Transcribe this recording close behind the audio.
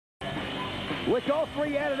Which all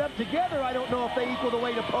three added up together, I don't know if they equal the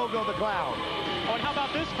weight of Pogo the Clown. Oh, and how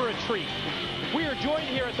about this for a treat? We are joined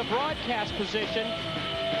here at the broadcast position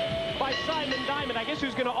by Simon Diamond. I guess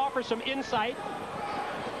who's going to offer some insight.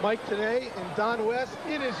 Mike, today in Don West,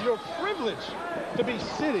 it is your privilege to be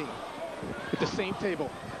sitting at the same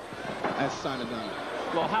table as Simon Diamond.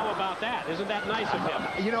 Well, how about that? Isn't that nice of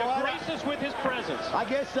him? You know what? Grace us with his presence. I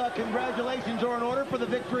guess congratulations are in order for the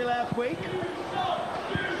victory last week.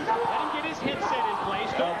 Let him get his headset in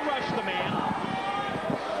place. Don't rush the man.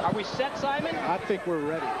 Are we set, Simon? I think we're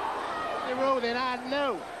ready. Then I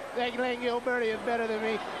know that Glenn GIlbertti is better than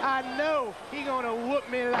me. I know he's going to whoop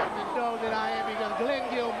me like the dog that I am, because Glenn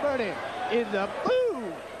GIlbertti is a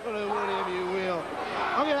boo, or whatever you will.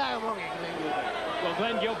 Okay, I'm looking at Glenn GIlbertti. Well,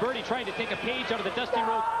 Glenn GIlbertti trying to take a page out of the Dusty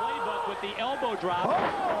Rhodes playbook with the elbow drop.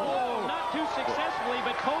 Oh, not too successfully,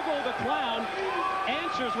 but Pogo the Clown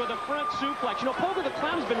answers with a front suplex. You know, Pogo the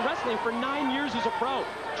Clown has been wrestling for 9 years as a pro.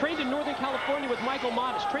 Trained in Northern California with Michael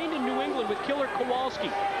Modest. Trained in New England with Killer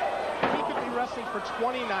Kowalski. He could be wrestling for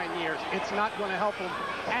 29 years. It's not going to help him,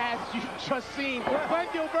 as you've just seen. Glenn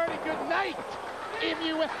GIlbertti, good night. If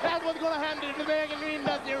you wish, that's what's going to happen to the American Dream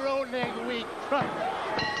Dusty Rhodes next week.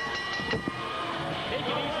 Take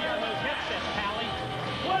it easy on those headsets, Pally.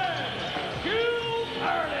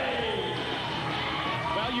 GIlbertti!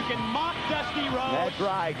 Well, you can mock Dusty Rhodes. That's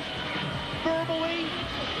right. Verbally.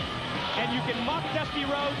 And you can mock Dusty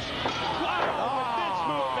Rhodes. With this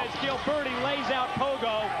move as GIlbertti lays out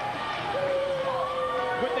Pogo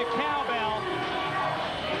with the cowbell.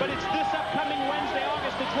 But it's this upcoming Wednesday,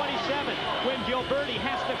 August the 27th, when GIlbertti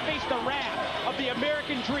has to face the wrath of the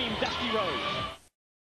American Dream, Dusty Rhodes.